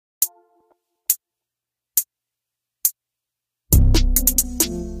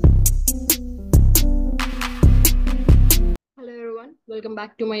Welcome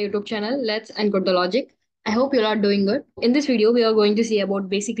back to my YouTube channel. Let's encode the logic. I hope you all are doing good. In this video, we are going to see about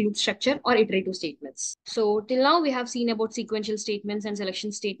basic loop structure or iterative statements. So till now, we have seen about sequential statements and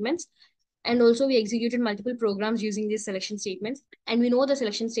selection statements. And also we executed multiple programs using these selection statements. And we know the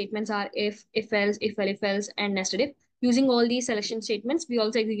selection statements are if-else, if-elif-else, and nested if. Using all these selection statements, we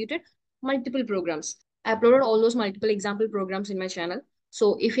also executed multiple programs. I uploaded all those multiple example programs in my channel.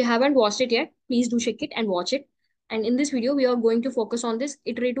 So if you haven't watched it yet, please do check it and watch it. And in this video, we are going to focus on this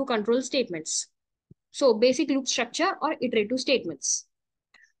iterative control statements. So basic loop structure or iterative statements.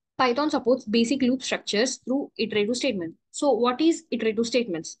 Python supports basic loop structures through iterative statements. So what is iterative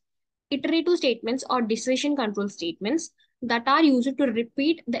statements? Iterative statements are decision control statements that are used to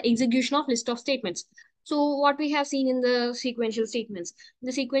repeat the execution of list of statements. So what we have seen in the sequential statements.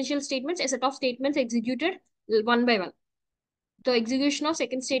 The sequential statements, a set of statements executed one by one. The execution of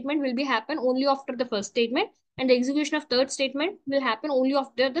second statement will be happen only after the first statement, and the execution of third statement will happen only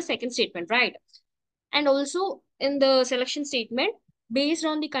after the second statement, right? And also in the selection statement, based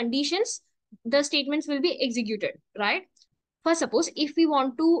on the conditions, the statements will be executed, right? For suppose if we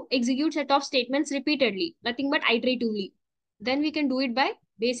want to execute set of statements repeatedly, nothing but iteratively, then we can do it by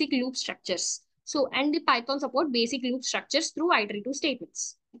basic loop structures. So, and the Python support basic loop structures through iterative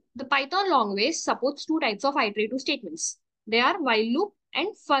statements. The Python language supports two types of iterative statements. They are while loop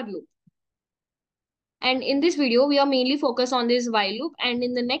and for loop. And in this video, we are mainly focused on this while loop. And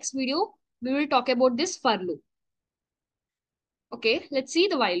in the next video, we will talk about this for loop. Okay, let's see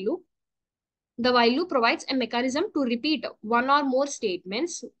the while loop. The while loop provides a mechanism to repeat one or more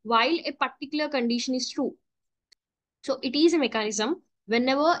statements while a particular condition is true. So it is a mechanism.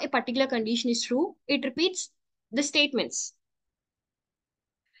 Whenever a particular condition is true, it repeats the statements.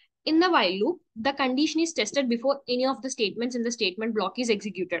 In the while loop, the condition is tested before any of the statements in the statement block is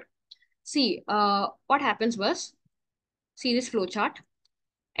executed. See, what happens was, see this flowchart.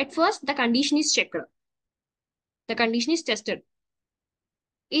 At first, the condition is checked. The condition is tested.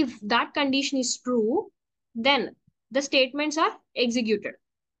 If that condition is true, then the statements are executed.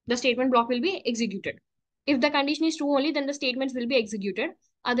 The statement block will be executed. If the condition is true only, then the statements will be executed.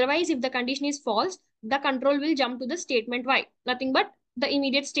 Otherwise, if the condition is false, the control will jump to the statement Y. Nothing but the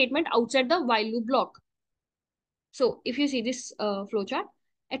immediate statement outside the while loop block. So if you see this flowchart,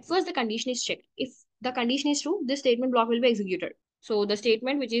 at first the condition is checked. If the condition is true, this statement block will be executed. So the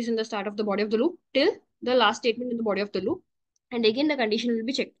statement which is in the start of the body of the loop till the last statement in the body of the loop. And again, the condition will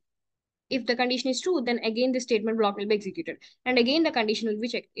be checked. If the condition is true, then again the statement block will be executed. And again, the condition will be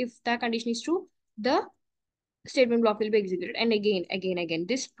checked. If the condition is true, the statement block will be executed. And again.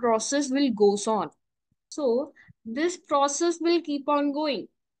 This process will goes on. So this process will keep on going.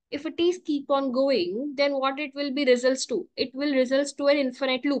 If it is keep on going, then what it will be results to? It will results to an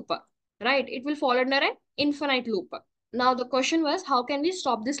infinite loop, right? It will fall under an infinite loop. Now the question was, how can we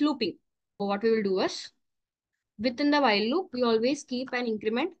stop this looping? So what we will do is, within the while loop, we always keep an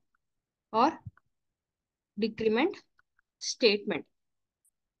increment or decrement statement.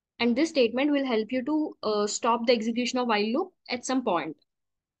 And this statement will help you to stop the execution of while loop at some point.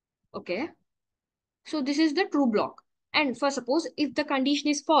 Okay. So this is the true block. And for suppose if the condition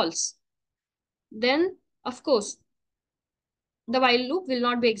is false, then of course the while loop will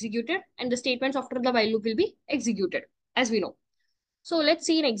not be executed and the statements after the while loop will be executed, as we know. So let's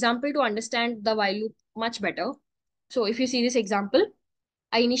see an example to understand the while loop much better. So if you see this example,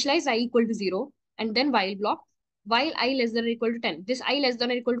 I initialize I equal to 0 and then while block while I less than or equal to 10. This I less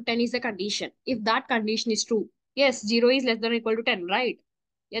than or equal to 10 is the condition. If that condition is true, yes, 0 is less than or equal to 10, right?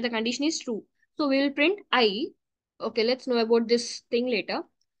 Yeah, the condition is true. So we will print I. Okay, let's know about this thing later.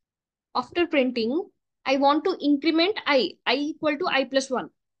 After printing, I want to increment I equal to I plus 1.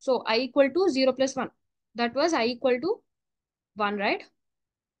 So I equal to 0 plus 1. That was I equal to 1, right?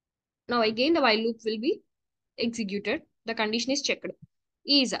 Now again, the while loop will be executed. The condition is checked.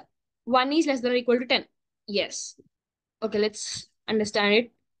 Is 1 is less than or equal to 10? Yes. Okay, let's understand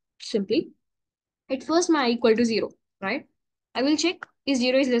it simply. At first, my I equal to 0, right? I will check is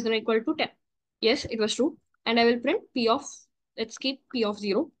 0 is less than or equal to 10. Yes, it was true. And I will print P of, let's keep P of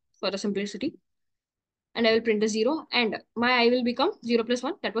 0 for the simplicity. And I will print the 0 and my I will become 0 plus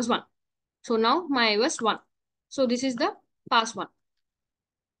 1. That was 1. So now my I was 1. So this is the pass 1.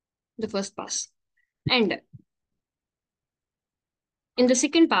 The first pass. And in the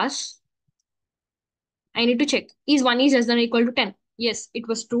second pass, I need to check is 1 is less than or equal to 10. Yes, it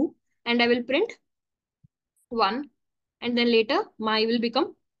was true. And I will print 1. And then later my will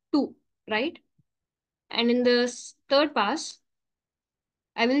become 2, right? And in the third pass,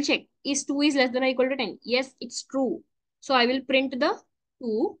 I will check is 2 is less than or equal to 10. Yes, it's true. So I will print the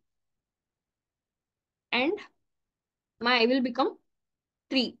 2 and my I will become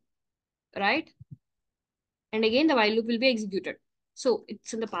 3, right? And again, the while loop will be executed. So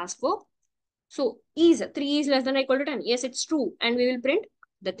it's in the past for. So is 3 is less than or equal to 10? Yes, it's true. And we will print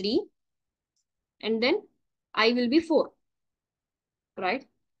the 3. And then I will be 4, right?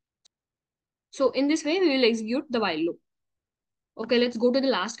 So in this way, we will execute the while loop. Okay, let's go to the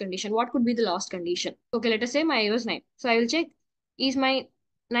last condition. What could be the last condition? Okay, let us say my I was 9. So I will check, is my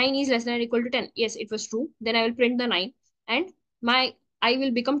 9 is less than or equal to 10? Yes, it was true. Then I will print the 9 and my I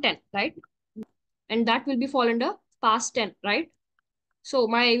will become 10, right? And that will be fall under past 10, right? So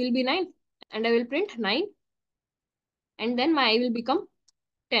my I will be 9 and I will print 9 and then my I will become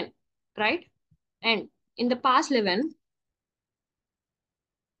 10, right? And in the past 11,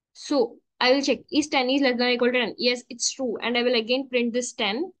 so I will check, is 10 is less than or equal to 10? Yes, it's true. And I will again print this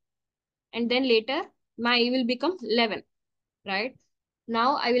 10 and then later my I will become 11, right?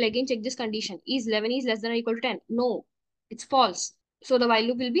 Now I will again check this condition. Is 11 is less than or equal to 10? No, it's false. So the while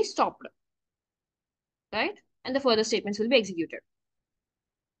loop will be stopped, right? And the further statements will be executed.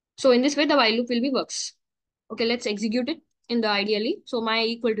 So in this way, the while loop will be works. Okay, let's execute it in the ideally. So my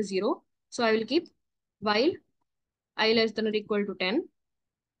equal to 0. So I will keep while I less than or equal to 10.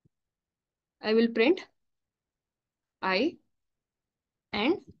 I will print I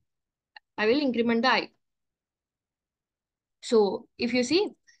and I will increment the I. So if you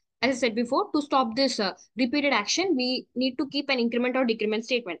see, as I said before, to stop this repeated action, we need to keep an increment or decrement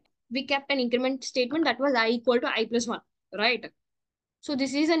statement. We kept an increment statement that was I equal to I plus 1, right? So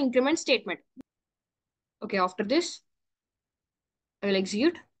this is an increment statement. Okay, after this, I will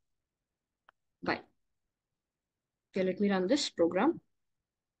execute. Bye. Okay, let me run this program.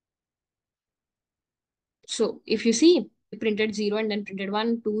 So if you see, we printed 0 and then printed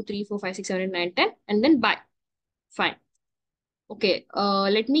 1, 2, 3, 4, 5, 6, 7, 8, 9, 10, and then bye. Fine. Okay,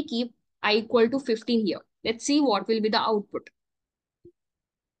 let me keep I equal to 15 here. Let's see what will be the output.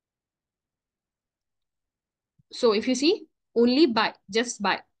 So if you see, only by, just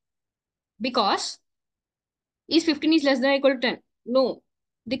by. Because is 15 is less than or equal to 10? No.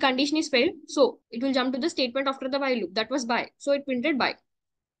 The condition is failed. So it will jump to the statement after the while loop. That was by. So it printed by.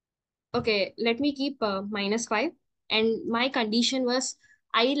 Okay, let me keep minus 5. And my condition was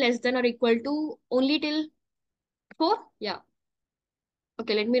I less than or equal to only till 4. Yeah.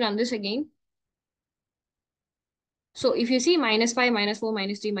 Okay, let me run this again. So if you see minus 5, minus 4,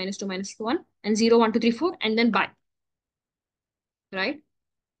 minus 3, minus 2, minus 1, and 0, 1, 2, 3, 4, and then by. Right?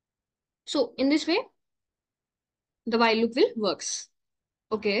 So in this way, the while loop will works.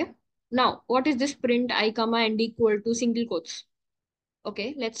 Okay. Now, what is this print I comma and equal to single quotes?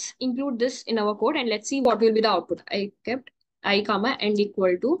 Okay, let's include this in our code and let's see what will be the output. I kept I comma and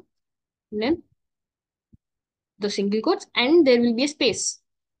equal to then the single quotes and there will be a space.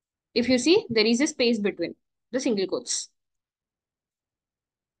 If you see, there is a space between the single quotes.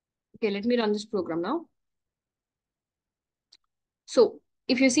 Okay, let me run this program now. So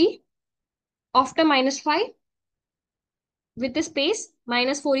if you see, after minus 5, with the space,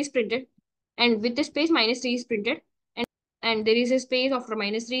 minus 4 is printed. And with the space, minus 3 is printed. And there is a space after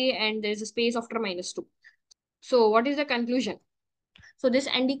minus 3 and there is a space after minus 2. So what is the conclusion? So this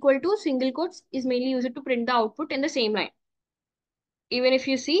and equal to single quotes is mainly used to print the output in the same line. Even if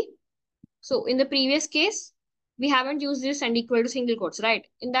you see, so in the previous case, we haven't used this and equal to single quotes, right?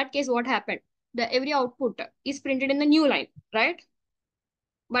 In that case, what happened? The every output is printed in the new line, right?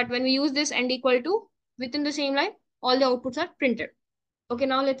 But when we use this and equal to within the same line, all the outputs are printed. Okay,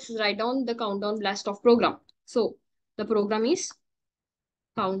 now let's write down the countdown blastoff program. So the program is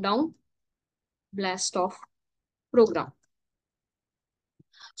countdown blastoff program.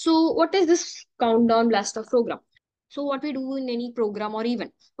 So what is this countdown blastoff program? So what we do in any program or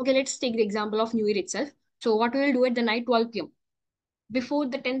event. Okay, let's take the example of New Year itself. So what we will do at the night 12 p.m. Before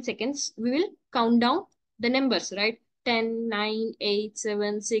the 10 seconds, we will count down the numbers, right? 10, 9, 8,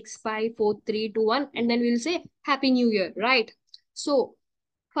 7, 6, 5, 4, 3, 2, 1. And then we'll say Happy New Year, right? So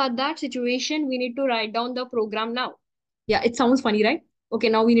for that situation, we need to write down the program now. Yeah, it sounds funny, right? Okay,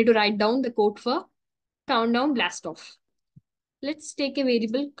 now we need to write down the code for countdown blast off. Let's take a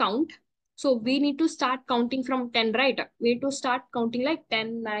variable count. So we need to start counting from 10, right? We need to start counting like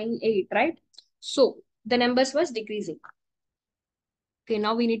 10, 9, 8, right? So the numbers was decreasing. Okay,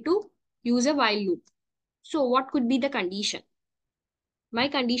 now we need to use a while loop. So what could be the condition? My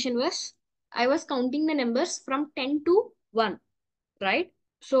condition was, I was counting the numbers from 10 to 1, right?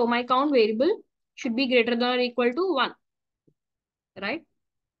 So my count variable should be greater than or equal to 1, right?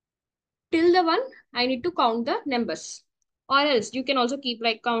 Till the 1, I need to count the numbers. Or else you can also keep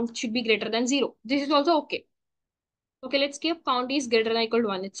like count should be greater than 0. This is also okay. Okay, let's keep count is greater than or equal to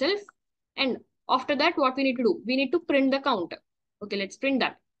 1 itself. And after that, what we need to do? We need to print the count. Okay, let's print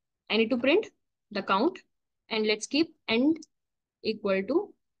that. I need to print the count, and let's keep end equal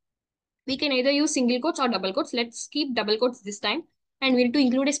to, we can either use single quotes or double quotes. Let's keep double quotes this time, and we need to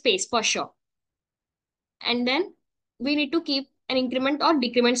include a space for sure. And then we need to keep an increment or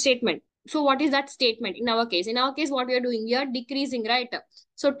decrement statement. So what is that statement in our case? In our case, what we are doing, we are decreasing, right?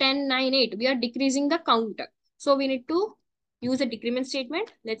 So 10, 9, 8, we are decreasing the count. So we need to use a decrement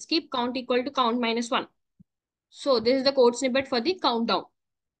statement. Let's keep count equal to count minus 1. So this is the code snippet for the countdown.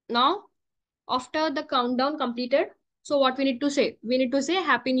 Now, after the countdown completed, so what we need to say? We need to say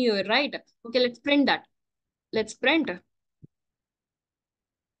Happy New Year, right? Okay, let's print that. Let's print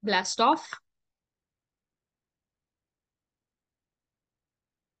blastoff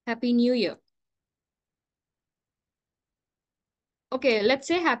Happy New Year. Okay, let's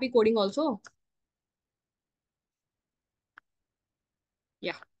say happy coding also.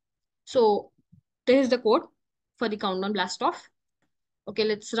 Yeah. So this is the code for the countdown blastoff. Okay,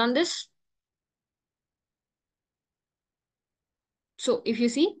 let's run this. So if you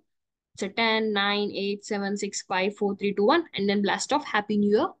see, it's a 10, 9, 8, 7, 6, 5, 4, 3, 2, 1, and then blastoff Happy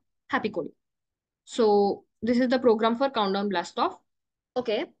New Year, happy coding. So this is the program for countdown blastoff.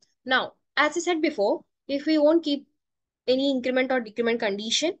 Okay. Now, as I said before, if we won't keep any increment or decrement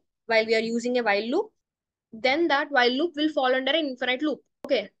condition while we are using a while loop, then that while loop will fall under an infinite loop.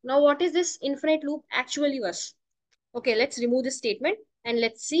 Okay, now what is this infinite loop actually was? Okay, let's remove this statement and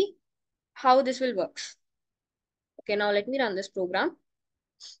let's see how this will work. Okay, now let me run this program.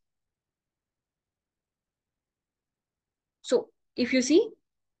 So if you see,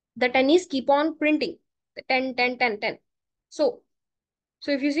 the 10 is keep on printing, the 10, 10, 10, 10. So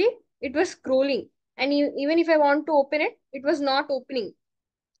if you see, it was scrolling, and even if I want to open it, it was not opening.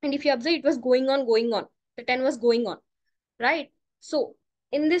 And if you observe, it was going on, going on. The 10 was going on, right? So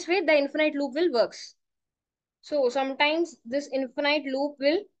in this way, the infinite loop will works. So sometimes this infinite loop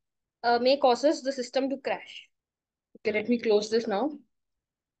will may causes the system to crash. Okay, let me close this now.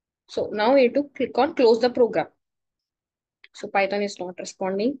 So now we have to click on close the program. So Python is not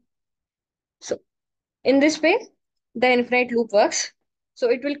responding. So in this way, the infinite loop works. So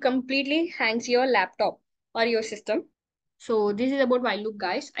it will completely hangs your laptop or your system. So this is about while loop,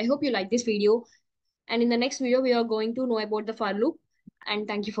 guys. I hope you like this video. And in the next video, we are going to know about the for loop. And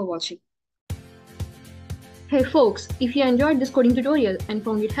thank you for watching. Hey folks, if you enjoyed this coding tutorial and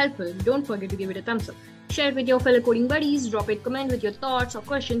found it helpful, don't forget to give it a thumbs up. Share it with your fellow coding buddies, drop a comment with your thoughts or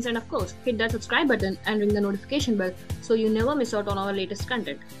questions, and of course, hit that subscribe button and ring the notification bell so you never miss out on our latest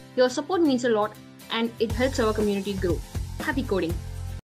content. Your support means a lot and it helps our community grow. Happy coding!